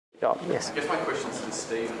Yeah, yes. I guess my question is to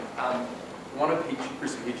Stephen. One of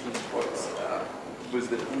Christopher Hitchens' quotes was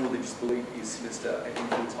that all religious belief is sinister and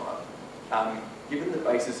infantile. Given the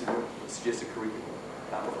basis of your suggested curriculum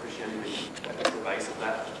of Christianity as the base of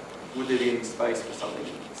that, would there be any space for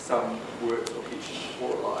some works or fiction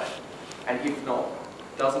or a lie? And if not,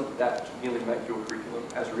 doesn't that nearly make your curriculum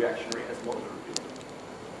as reactionary as modern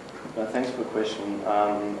curriculum? Thanks for the question,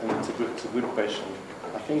 and it's a good question.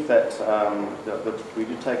 I think that we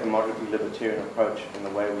do take a moderately libertarian approach in the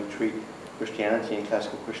way we treat Christianity and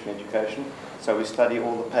classical Christian education. So we study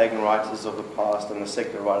all the pagan writers of the past and the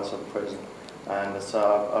secular writers of the present. And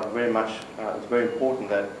so it's very important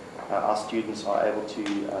that our students are able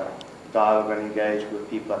to dialogue and engage with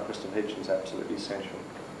people like Christopher Hitchens is absolutely essential.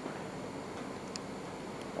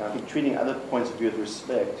 I think treating other points of view with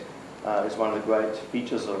respect is one of the great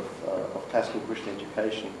features of classical Christian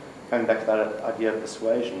education. Coming back to that idea of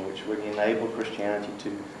persuasion, which really enabled Christianity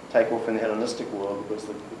to take off in the Hellenistic world, because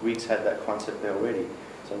the Greeks had that concept there already.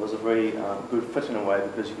 So it was a very good fit in a way,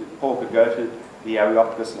 because Paul could go to the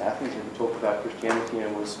Areopagus in Athens and talk about Christianity,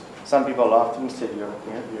 and some people laughed at him and said, you're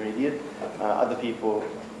an idiot. Other people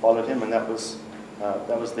followed him, and that was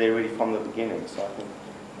there really from the beginning. So I think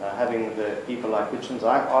having the people like Hitchens,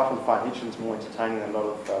 I often find Hitchens more entertaining than a lot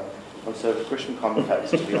of conservative Christian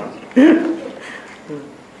commentators, to be honest.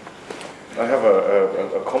 I have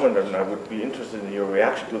a comment, and I would be interested in your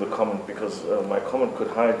reaction to the comment, because my comment could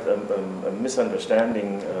hide a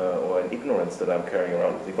misunderstanding or an ignorance that I'm carrying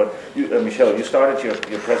around with me. But Michelle, you started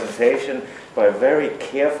your presentation by very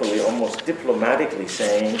carefully, almost diplomatically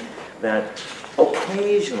saying that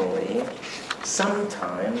occasionally,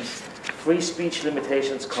 sometimes, free speech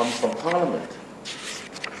limitations come from Parliament.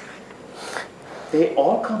 They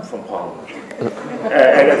all come from Parliament.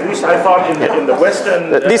 And at least I thought in the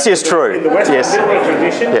Western... this is true. In the Western yes. liberal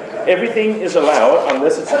tradition, everything is allowed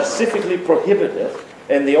unless it's specifically prohibited.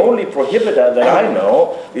 And the only prohibitor that I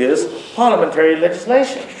know is parliamentary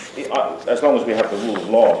legislation, as long as we have the rule of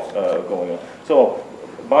law going on. So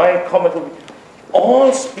my comment would be,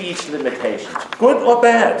 all speech limitations, good or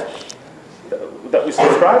bad, that we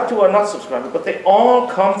subscribe to or not subscribe to, but they all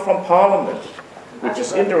come from Parliament. Which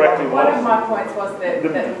is indirectly one of my points was that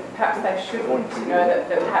perhaps they should want to know that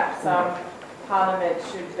perhaps Parliament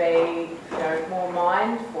should be more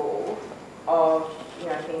mindful of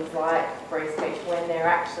things like free speech when they're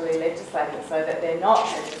actually legislating, so that they're not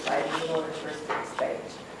legislating in order to restrict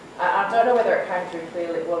speech. I don't know whether it came through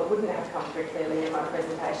clearly. Well, it wouldn't have come through clearly in my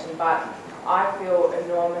presentation, but I feel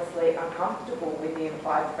enormously uncomfortable with the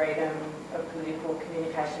implied freedom of political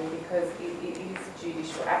communication, because it is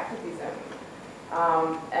judicial activism.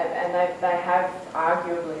 And they have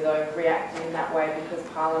arguably, though, reacted in that way because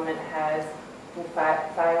Parliament has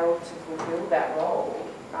failed to fulfil that role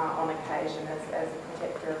on occasion as a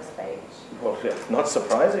protector of speech. Well, yeah, not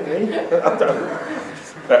surprisingly,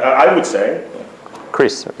 I would say.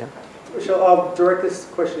 Chris, yeah. Michelle, I'll direct this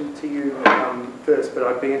question to you first, but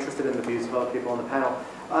I'd be interested in the views of other people on the panel.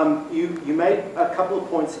 You made a couple of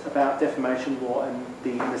points about defamation law and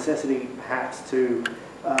the necessity, perhaps, to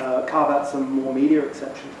carve out some more media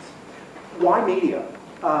exceptions. Why media?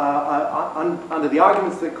 Under the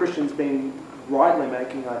arguments that Christian's been rightly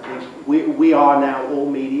making, I think, we are now all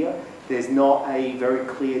media. There's not a very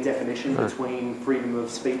clear definition between freedom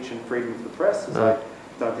of speech and freedom of the press, as I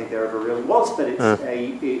don't think there ever really was, but it's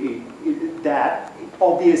that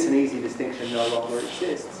obvious and easy distinction no longer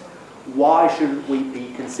exists. Why should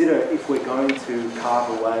we consider, if we're going to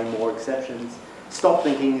carve away more exceptions, stop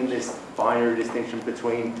thinking in this binary distinction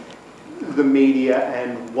between the media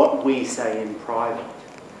and what we say in private?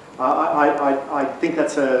 I think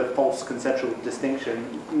that's a false conceptual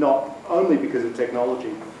distinction, not only because of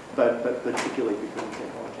technology, but particularly because of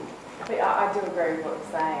technology. I do agree with what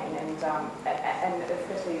you're saying, and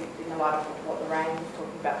especially in the light of what Lorraine was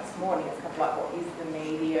talking about this morning, it's kind of like, what is the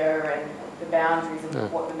media, and the boundaries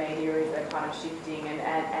of what the media is are kind of shifting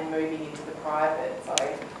and moving into the private. So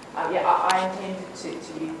yeah, I intended to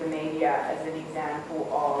use the media as an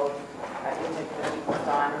example of, in the political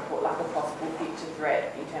Stein report, like a possible future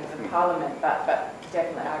threat in terms of Parliament, but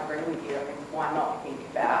definitely I agree with you. I mean, why not think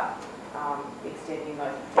about extending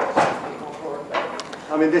those protections a bit more broadly?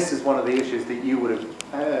 I mean, this is one of the issues that you would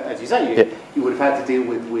have, as you say, you would have had to deal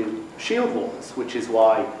with shield laws, which is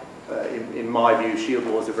why, in my view, shield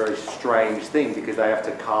laws are a very strange thing, because they have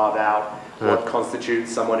to carve out what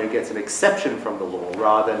constitutes someone who gets an exception from the law,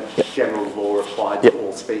 rather than general law applied to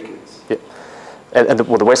all speakers.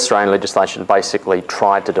 well, the West Australian legislation basically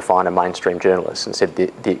tried to define a mainstream journalist and said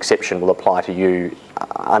the exception will apply to you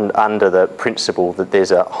under the principle that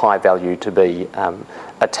there's a high value to be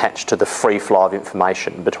attached to the free flow of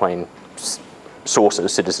information between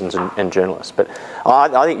sources, citizens and journalists. But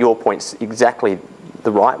I think your point's exactly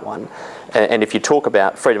the right one. And if you talk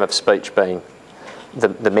about freedom of speech being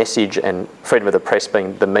the message and freedom of the press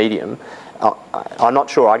being the medium, I'm not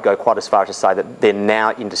sure I'd go quite as far as to say that they're now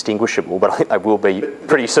indistinguishable, but I think they will be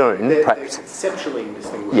pretty soon. They're perhaps. conceptually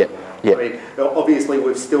indistinguishable. Yeah, yeah. I mean, obviously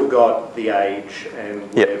we've still got The Age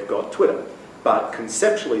and we've got Twitter, but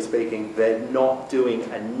conceptually speaking, they're not doing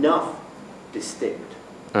enough distinct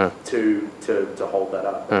to hold that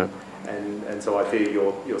up. And so I fear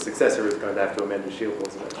your successor is going to have to amend the shield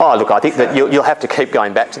laws. Oh, look, I think that you'll have to keep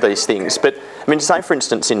going back to these things. But, I mean, say, for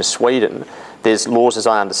instance, in Sweden, there's laws, as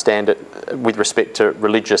I understand it, with respect to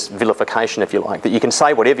religious vilification, if you like, that you can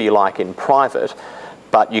say whatever you like in private,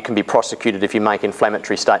 but you can be prosecuted if you make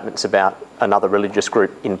inflammatory statements about another religious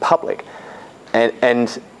group in public.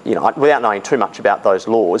 And you know, without knowing too much about those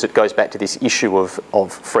laws, it goes back to this issue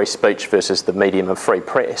of free speech versus the medium of free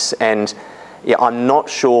press. And yeah, I'm not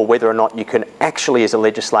sure whether or not you can actually, as a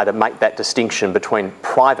legislator, make that distinction between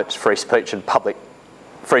private free speech and public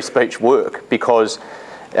free speech work, because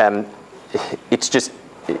it's just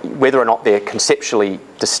whether or not they're conceptually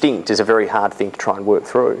distinct is a very hard thing to try and work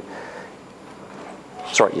through.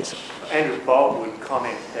 Sorry, yes. Andrew Bolt would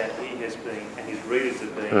comment that he has been, and his readers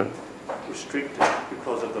have been, restricted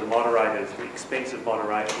because of the moderators, the expensive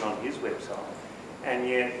moderation on his website. And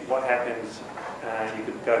yet what happens, you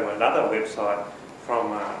could go to another website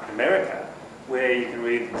from America where you can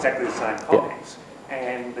read exactly the same comments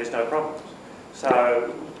and there's no problems.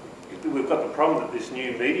 So we've got the problem that this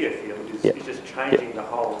new media field is just changing the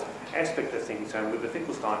whole aspect of things. And with the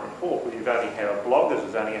Finkelstein report, where you've only had bloggers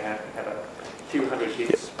who's only had a few hundred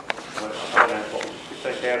hits, I don't know, what,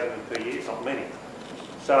 15,000 per year, not many.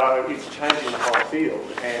 So it's changing the whole field.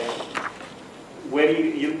 And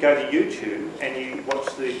when you go to YouTube and you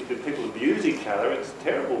watch the people abuse each other, it's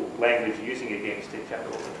terrible language using against each other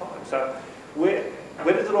all the time. So where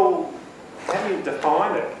does it all, how do you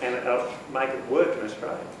define it and make it work in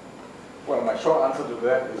Australia? Well, my short answer to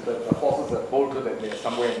that is that the horses have bolted and they're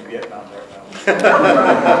somewhere in Vietnam right now.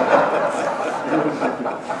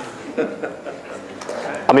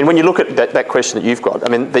 I mean, when you look at that question that you've got, I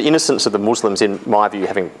mean, the innocence of the Muslims, in my view,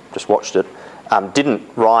 having just watched it, didn't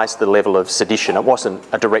rise to the level of sedition. It wasn't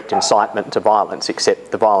a direct incitement to violence,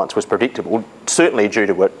 except the violence was predictable, certainly due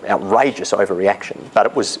to an outrageous overreaction, but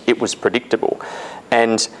it was predictable.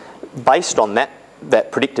 And based on that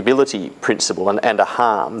predictability principle and a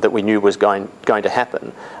harm that we knew was going to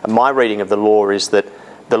happen, my reading of the law is that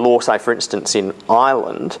the law, say for instance in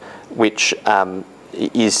Ireland, which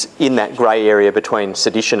is in that grey area between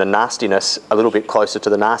sedition and nastiness, a little bit closer to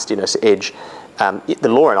the nastiness edge, the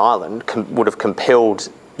law in Ireland would have compelled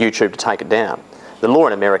YouTube to take it down. The law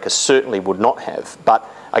in America certainly would not have, but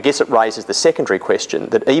I guess it raises the secondary question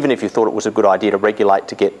that even if you thought it was a good idea to regulate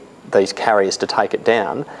to get these carriers to take it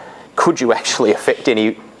down, could you actually affect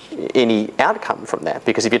any outcome from that?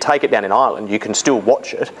 Because if you take it down in Ireland, you can still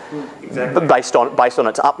watch it, based on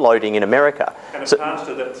its uploading in America. And a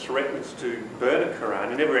pastor that threatens to burn a Quran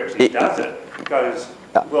and never actually does it goes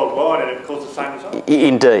worldwide and it causes the same result.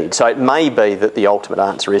 Indeed. So it may be that the ultimate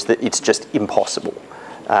answer is that it's just impossible.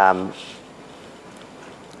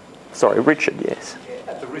 Sorry, Richard, yes.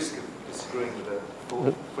 At the risk of disagreeing with a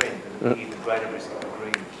full friend and being at the greater risk of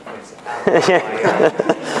agreeing with friends,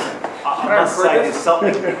 I must say there's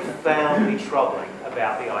something profoundly troubling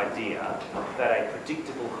about the idea that a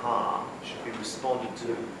predictable harm should be responded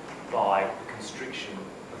to by the constriction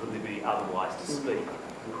of the liberty otherwise to speak.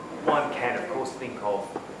 One can, of course, think of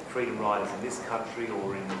freedom riders in this country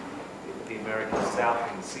or in the American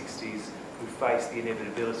South in the 60s who faced the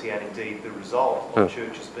inevitability and indeed the result of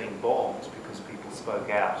churches being bombed because people spoke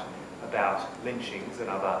out about lynchings and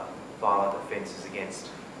other violent offences against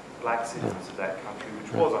black citizens of that country,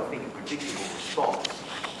 which was, I think, a predictable response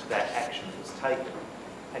to that action that was taken.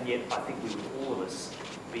 And yet, I think we would all of us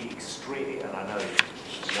be extremely, and I know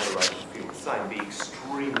the moderators feel the same, be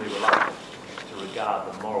extremely reluctant to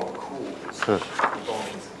regard the moral cause of the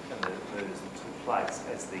bombings and the murders that took place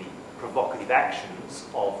as the provocative actions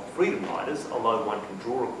of freedom riders, although one can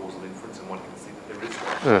draw a causal inference and one can see that there is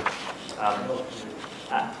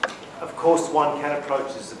one. Of course, one can approach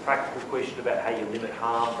this as a practical question about how you limit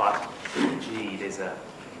harm, but gee, there's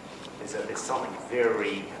something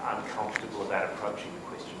very uncomfortable about approaching the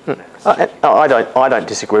question from that perspective. I don't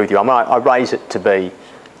disagree with you. I raise it to be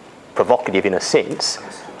provocative in a sense,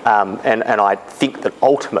 And I think that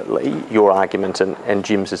ultimately your argument and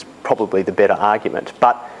Jim's is probably the better argument.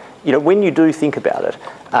 But you know, when you do think about it,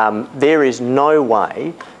 there is no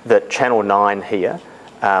way that Channel 9 here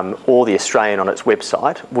or the Australian on its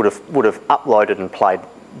website would have uploaded and played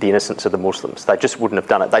The Innocence of the Muslims. They just wouldn't have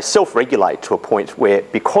done it. They self-regulate to a point where,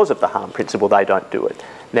 because of the harm principle, they don't do it.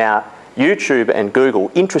 Now, YouTube and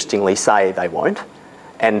Google, interestingly, say they won't,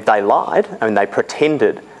 and they lied. I mean, they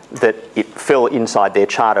pretended that it fell inside their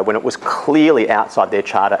charter when it was clearly outside their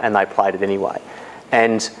charter, and they played it anyway.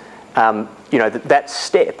 And you know, that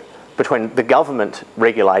step between the government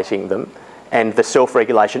regulating them and the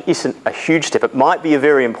self-regulation isn't a huge step. It might be a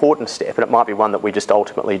very important step, and it might be one that we just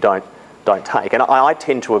ultimately don't take. And I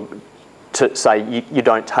tend to say you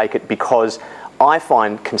don't take it because I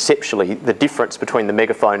find conceptually the difference between the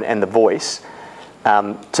megaphone and the voice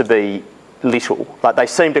to be little. Like, they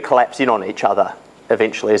seem to collapse in on each other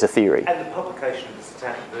eventually as a theory. And the publication of the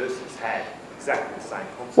Satanic Verses had exactly the same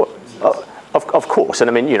consequences. Well, of course, and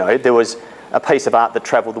I mean, you know, there was a piece of art that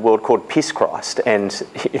travelled the world called Piss Christ, and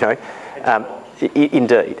you know,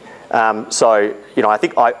 indeed. So you know, I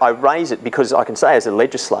think I raise it because I can say as a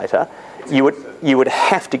legislator, you would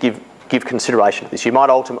have to give consideration to this. You might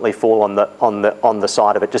ultimately fall on the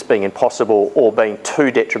side of it just being impossible or being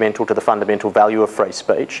too detrimental to the fundamental value of free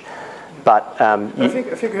speech. But I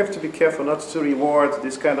think you have to be careful not to reward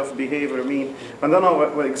this kind of behavior. I mean, I don't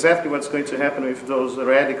know exactly what's going to happen with those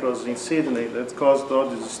radicals in Sydney that caused all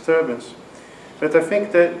this disturbance. But I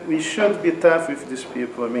think that we should be tough with these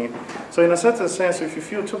people. I mean, so in a certain sense, if you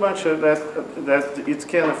feel too much that it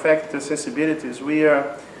can affect the sensibilities, we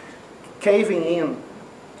are caving in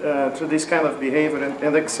to this kind of behavior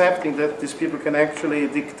and accepting that these people can actually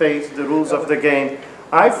dictate the rules of the game.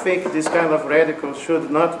 I think this kind of radical should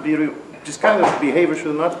not be, this kind of behavior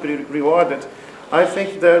should not be rewarded. I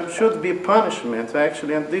think there should be punishment,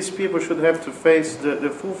 actually, and these people should have to face the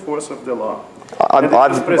full force of the law. But if I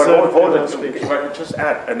could just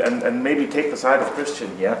add, and maybe take the side of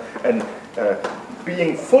Christian here, and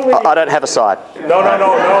being fully... I don't have a side. No,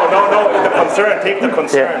 the concern, take the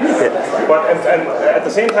concern. Yeah. But and at the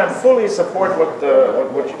same time, fully support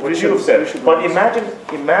what you've said. But imagine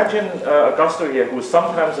Augusto here, who is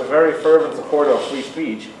sometimes a very fervent supporter of free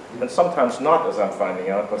speech, and sometimes not, as I'm finding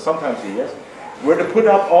out, but sometimes he is, were to put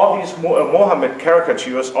up all these Mohammed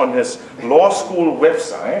caricatures on his law school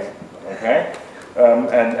website, okay,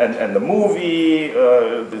 and the movie,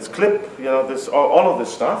 this clip, you know, this all of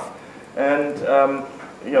this stuff, and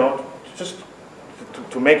you know, just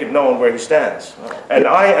to make it known where he stands. And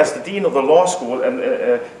I, as the dean of the law school, and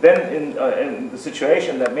then in the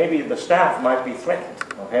situation that maybe the staff might be threatened,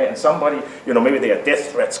 okay, and somebody, you know, maybe there are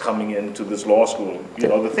death threats coming into this law school, you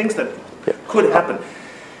know, the things that could happen.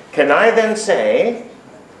 Can I then say,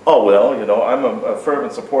 oh well, you know, I'm a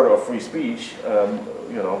fervent supporter of free speech,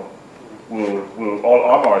 you know, we'll all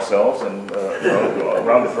arm ourselves and you know, go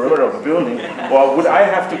around the perimeter of the building, or would I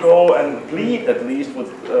have to go and plead at least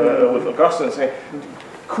with Augusta and say,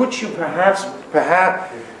 could you perhaps,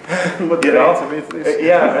 you know,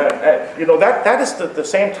 you know, that is the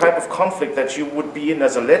same type of conflict that you would be in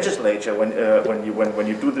as a legislature when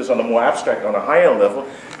you do this on a more abstract, on a higher level.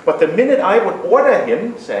 But the minute I would order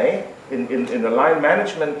him, say, in the line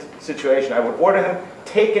management situation, I would order him,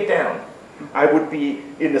 take it down. I would be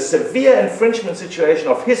in a severe infringement situation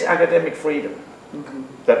of his academic freedom.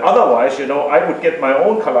 That otherwise, you know, I would get my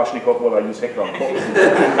own Kalashnikov, well, I use Heckler & Koch,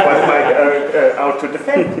 out to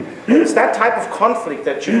defend. It's that type of conflict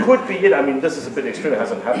that you could be in. I mean, this is a bit extreme. It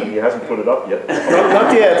hasn't happened. He hasn't put it up yet.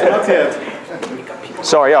 Not yet.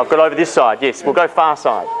 Sorry, I've got over this side. Yes, we'll go far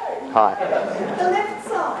side. Hi. The left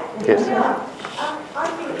side. Yes. Yeah.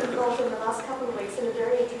 I've been involved in the last couple of weeks in a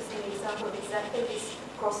very interesting example of exactly this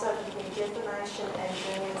crossover between defamation and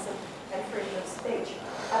journalism and freedom of speech.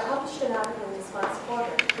 I published an article in this month's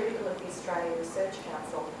quadrant critical of the Australian Research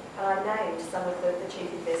Council, and I named some of the chief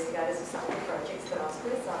investigators of some of the projects that I was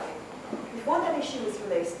criticising. Before that issue was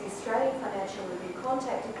released, the Australian Financial Review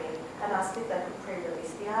contacted me and asked if they could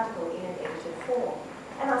pre-release the article in an edited form.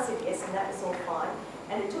 And I said yes, and that was all fine.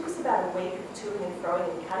 And it took us about a week of toing and froing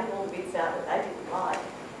and cutting all the bits out that they didn't like.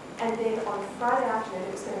 And then on Friday afternoon,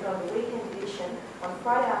 it was going to go on the weekend edition. On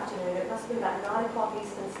Friday afternoon, it must have been about 9 o'clock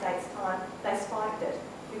Eastern States time, they spiked it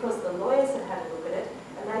because the lawyers had had a look at it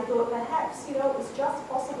and they thought perhaps, you know, it was just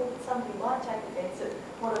possible that somebody might take offence at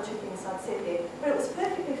one or two things I'd said there. But it was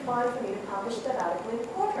perfectly fine for me to publish that article in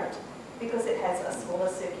Quadrant because it has a smaller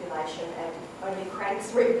circulation and only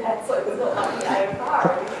cranks read that, so it's not like the AFR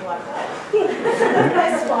or anything like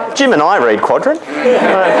that. Jim and I read Quadrant.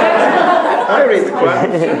 I read the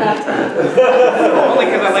Quran. Only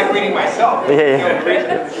because I like reading myself.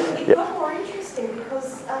 It's got more interesting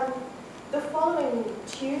because the following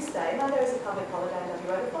Tuesday, Monday was a public holiday in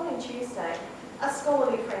WA, the following Tuesday, a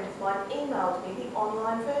scholarly friend of mine emailed me the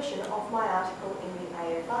online version of my article in the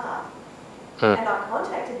AFR. And I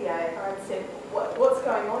contacted the AFR and said, what's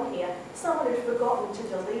going on here? Someone had forgotten to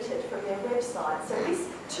delete it from their website. So this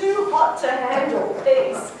too hot to handle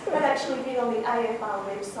piece had actually been on the AFR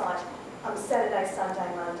website Saturday,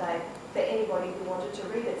 Sunday, Monday for anybody who wanted to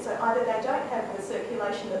read it. So either they don't have the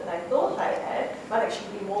circulation that they thought they had, might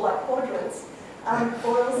actually be more like quadrants,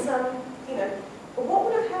 or else, you know, what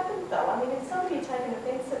would have happened though? I mean, if somebody had taken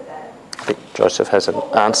offence at that. I think Joseph has an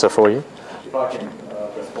answer for you. If I can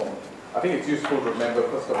respond. I think it's useful to remember,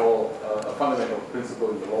 first of all, a fundamental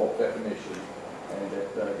principle in the law of defamation, and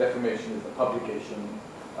that defamation is the publication,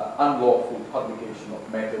 unlawful publication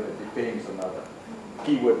of matter that defames another.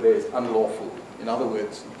 Keyword there is unlawful. In other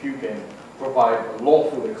words, if you can provide a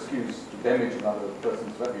lawful excuse to damage another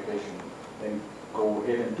person's reputation, then go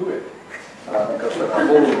ahead and do it. Because there are a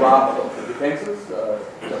whole raft of the defenses,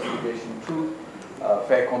 justification of truth,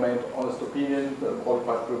 fair comment, honest opinion,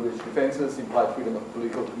 qualified privilege defenses, implied freedom of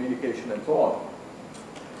political communication, and so on.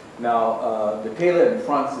 Now, the Taylor and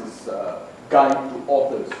Francis Guide to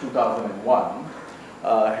Authors 2001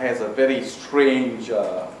 has a very strange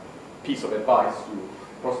piece of advice to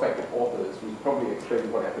prospective authors, which probably explains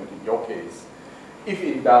what happened in your case. If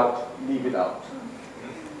in doubt, leave it out.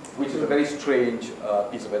 Which is a very strange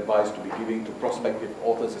piece of advice to be giving to prospective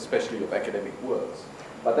authors, especially of academic works.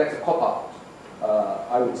 But that's a cop-out.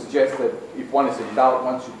 I would suggest that if one is in doubt,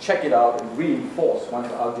 one should check it out and reinforce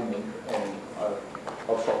one's argument, and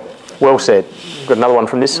I'll stop there. Well said. Got another one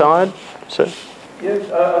from this side, sir?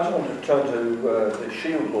 Yes, I just wanted to turn to the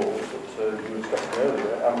shield laws that you were discussing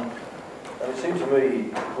earlier. And it seems to me,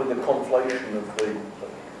 with the conflation of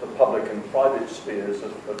the public and private spheres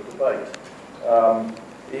of debate,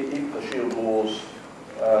 if the shield laws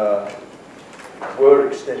were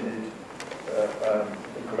extended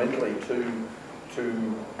incrementally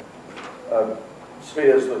to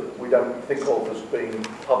spheres that we don't think of as being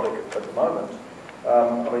public at the moment,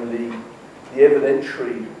 I mean, the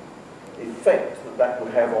evidentiary effect that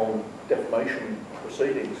would have on defamation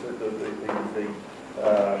proceedings, the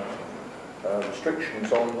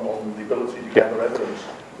restrictions on the ability to gather evidence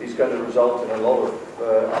is going to result in a lot of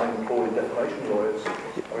unemployed defamation lawyers.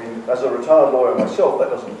 I mean, as a retired lawyer myself, that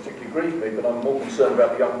doesn't particularly grieve me, but I'm more concerned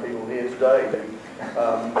about the young people here today who,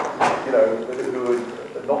 you know, who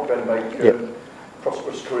are not going to make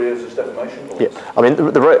prosperous careers as defamation lawyers. Yeah, I mean,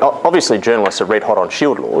 obviously journalists are red hot on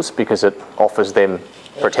shield laws because it offers them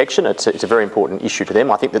protection. It's a very important issue to them.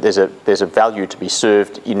 I think that there's a value to be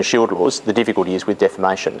served in shield laws. The difficulty is with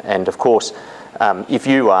defamation, and of course, if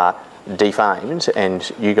you are defamed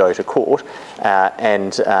and you go to court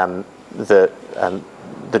and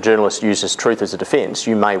the journalist uses truth as a defence,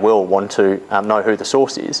 you may well want to know who the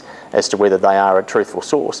source is as to whether they are a truthful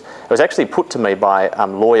source. It was actually put to me by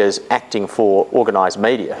lawyers acting for organised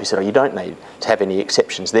media who said, oh, you don't need to have any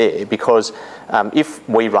exceptions there because if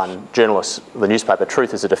we run journalists, the newspaper,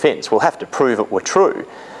 truth as a defence, we'll have to prove it were true.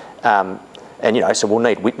 And, you know, so we'll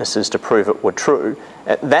need witnesses to prove it were true.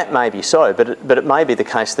 That may be so, but it may be the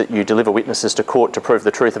case that you deliver witnesses to court to prove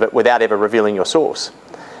the truth of it without ever revealing your source.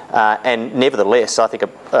 And nevertheless, I think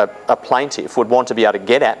a plaintiff would want to be able to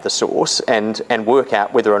get at the source and work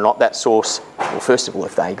out whether or not that source, well, first of all,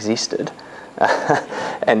 if they existed,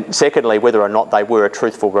 and secondly, whether or not they were a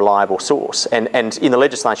truthful, reliable source. And in the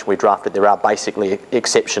legislation we drafted, there are basically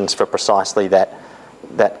exceptions for precisely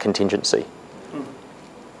that contingency.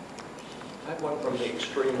 One from the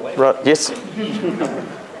extreme left. Right, yes.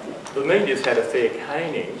 The media's had a fair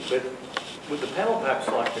caning, but would the panel perhaps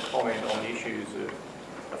like to comment on issues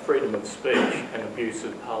of freedom of speech and abuse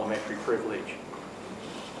of parliamentary privilege?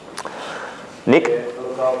 Nick? Yeah,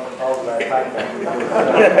 I'll take that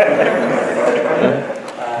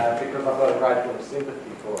because I've got a great deal of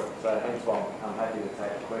sympathy for it, so hence why I'm happy to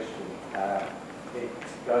take the question. It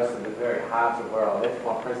goes to the very heart of where I left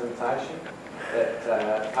my presentation.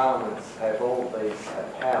 That parliaments have all these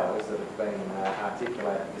powers that have been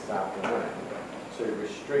articulated this afternoon to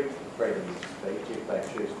restrict freedom of speech if they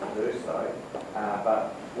choose to do so.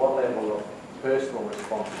 But what level of personal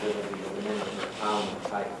responsibility do the members of parliament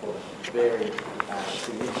take for the very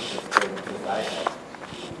significant freedoms that they have?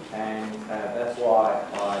 And that's why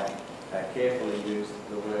I carefully use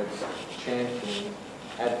the words champion,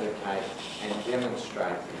 advocate and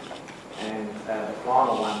demonstrate. And the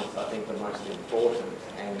final one is, I think, the most important,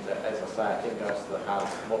 and as I say, I think goes to the heart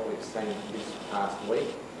of what we've seen this past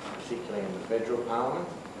week, particularly in the federal parliament,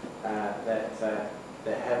 that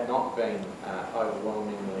there have not been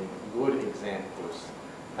overwhelmingly good examples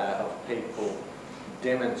of people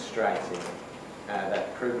demonstrating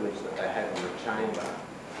that privilege that they have in the chamber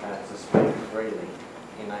to speak freely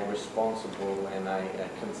in a responsible and a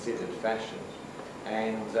considered fashion.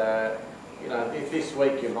 And you know, if this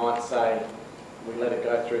week you might say we let it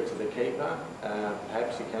go through to the keeper,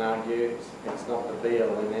 perhaps you can argue it's not the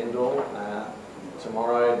be-all and end-all.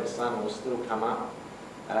 Tomorrow the sun will still come up,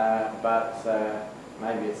 but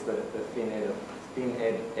maybe it's the thin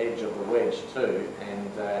edge of the wedge too,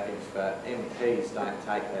 and if MPs don't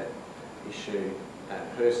take that issue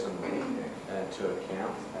personally to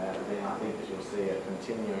account, then I think that you'll see a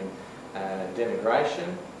continuing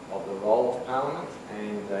denigration of the role of Parliament,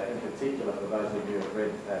 and in particular for those of you who have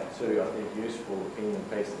read two, I think, useful opinion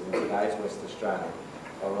pieces in today's West Australian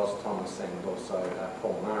by Ross Thomas and also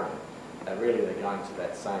Paul Murray. Really they're going to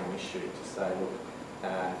that same issue to say, look,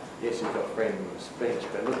 yes, you've got freedom of speech,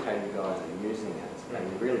 but look how you guys are using it,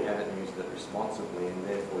 and you really haven't used it responsibly, and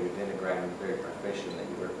therefore you're denigrating the very profession that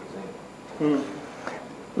you represent.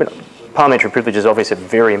 Parliamentary privilege is obviously a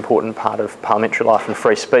very important part of parliamentary life and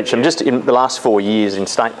free speech. And just in the last 4 years in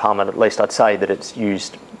state parliament, at least, I'd say that it's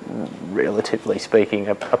used, relatively speaking,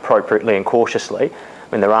 appropriately and cautiously.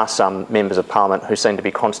 I mean, there are some members of parliament who seem to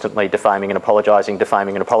be constantly defaming and apologising, but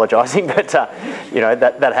you know,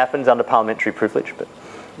 that happens under parliamentary privilege. But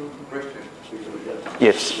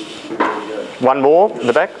yes, one more in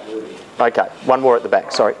the back. Okay, one more at the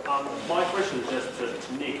back. Sorry. My question is just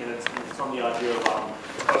to Nick, and it's on the idea of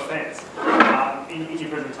offence. In your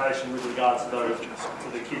presentation with regards to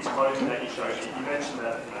the kids' clothing that you showed, you mentioned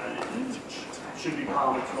that it should be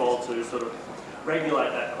Parliament's role to sort of regulate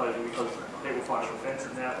that clothing because people find it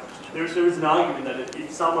offensive. Now, there is an argument that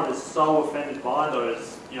if someone is so offended by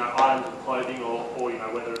those, you know, items of clothing, or you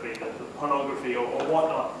know, whether it be the pornography or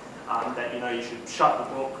whatnot, that, you know, you should shut the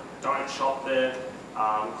book, don't shop there,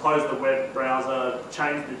 close the web browser,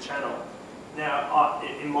 change the channel. Now,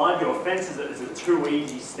 in my view, offence is a too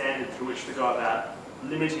easy standard through which to go about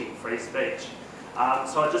limiting free speech.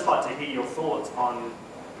 So I'd just like to hear your thoughts on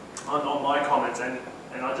my comments, and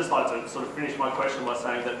I'd just like to sort of finish my question by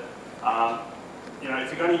saying that, you know,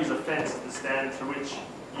 if you're going to use offence as the standard through which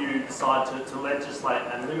you decide to legislate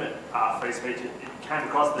and limit free speech, it came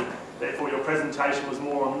across that therefore your presentation was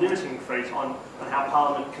more on limiting on how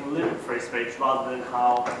Parliament can limit free speech rather than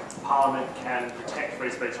how Parliament can protect free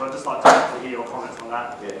speech. So I'd just like to hear your comments on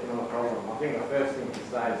that. Yeah, no problem. I think the first thing to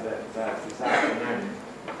say is that this afternoon,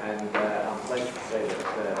 and I'm pleased to see that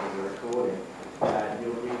there's a recording,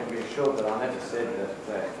 you can be assured that I never said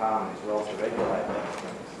that Parliament's role to regulate those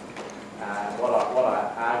things. What I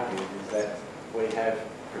argued is that we have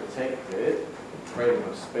protected freedom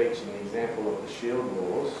of speech in the example of the Shield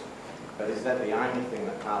laws, but is that the only thing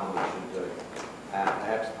that Parliament should do?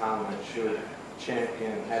 Perhaps Parliament should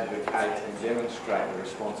champion, advocate and demonstrate the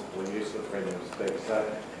responsible use of freedom of speech. So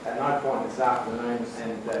at no point this afternoon,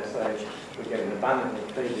 and so we get it abundantly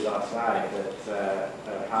clear, did I say that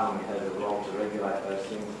Parliament has a role to regulate those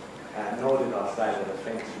things, nor did I say that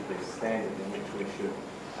offence should be the standard in which we should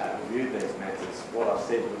review these matters. What I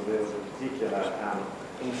said was there was a particular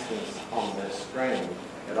instance on the screen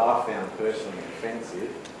that I found personally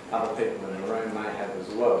offensive. Other people in the room may have as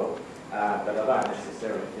well, but I don't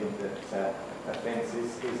necessarily think that offence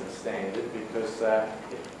is a standard, because the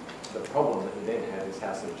problem that you then have is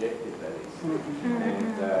how subjective that is.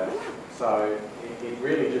 And so it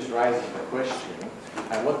really just raises the question,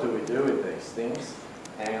 what do we do with these things?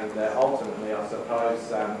 And ultimately, I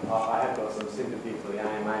suppose I have got some sympathy for the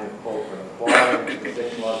AMA and call for an inquiry into the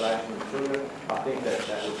sexualisation of children. I think that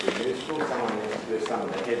would be useful. Someone needs to do some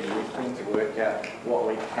of the heavy lifting to work out what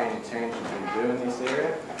we can tangibly do in this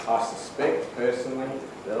area. I suspect, personally,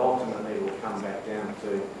 that ultimately it will come back down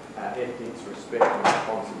to ethics, respect and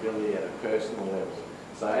responsibility at a personal level.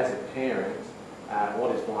 So as a parent,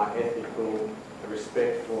 what is my ethical,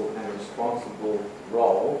 respectful and responsible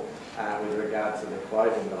role with regard to the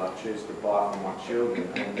clothing that I choose to buy for my children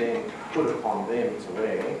and then put upon them to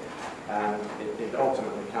wear? It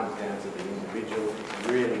ultimately comes down to the individual. It's a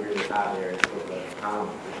really, really hard area for the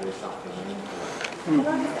Parliament to do something meaningful. Can I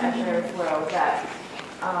just add there as well that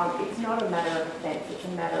it's not a matter of offence, it's a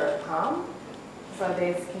matter of harm. So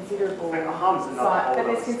there's considerable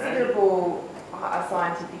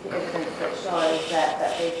scientific evidence that shows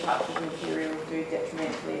that these types of materials do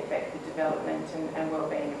detrimentally affect the development and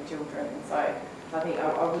well-being of children. So I think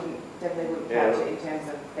I definitely wouldn't couch it in terms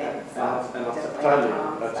of offence. I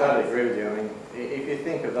totally agree with you. I mean, if you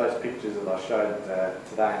think of those pictures that I showed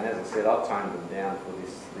today, and as I said, I toned them down for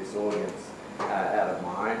this audience out of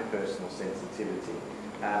my own personal sensitivity.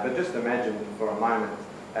 But just imagine for a moment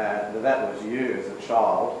that was you as a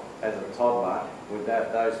child, as a toddler, with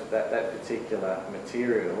that particular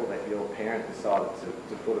material that your parent decided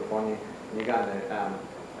to put upon you, and you're going to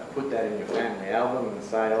put that in your family album and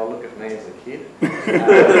say, oh, look at me as a kid.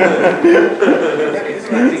 It's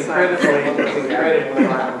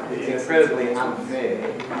incredibly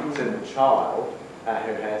unfair to the child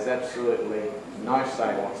who has absolutely no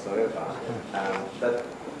say whatsoever. That,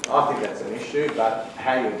 I think that's an issue, but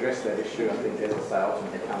how you address that issue, I think, as I say,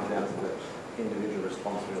 ultimately comes down to the individual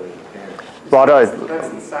responsibility of the parent. Righto. That's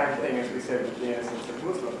the same thing as we said with the innocence of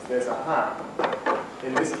Muslims. There's a harm.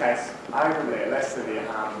 In this case, arguably a less severe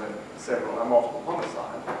harm than a multiple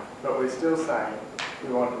homicide, but we're still saying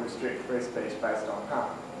we want to restrict free speech based on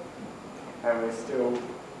harm. And it's still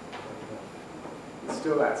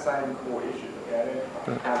that same core issue that we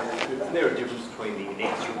identify. How do we do that? Is there a difference between the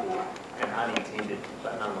inexorable and unintended,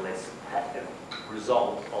 but nonetheless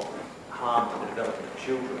result of harm to the development of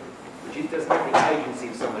children, which does not the agency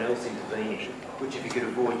of someone else intervening, which if you could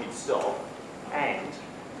avoid you'd stop, and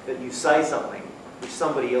that you say something which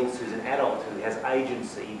somebody else who's an adult who has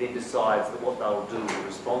agency then decides that what they'll do in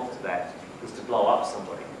response to that is to blow up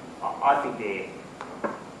somebody. I think they're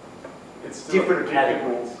different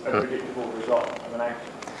categories. A predictable result of an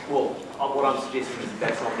action. Well, what I'm suggesting is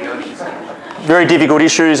that's not the only issue. Very difficult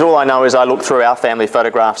issues. All I know is I looked through our family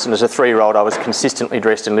photographs, and as a 3-year-old I was consistently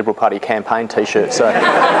dressed in Liberal Party campaign T-shirts. So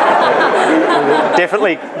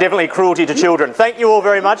definitely cruelty to children. Thank you all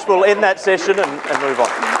very much. We'll end that session and move on.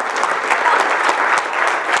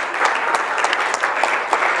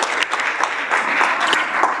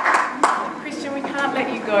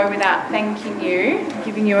 Without thanking you,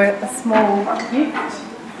 giving you a small gift.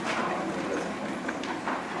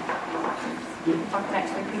 If I can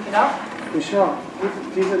actually pick it up. Michelle,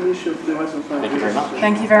 please initiate the rest of the Thank you very much.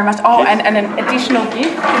 Thank you very much. Oh, and an additional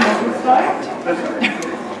gift from the Woodstock.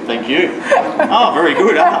 Thank you. Oh, very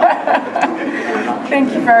good.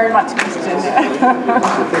 Thank you very much, Christian.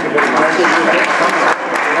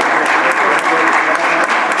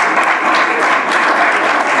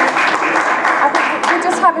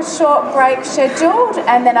 Have a short break scheduled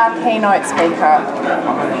and then our keynote speaker.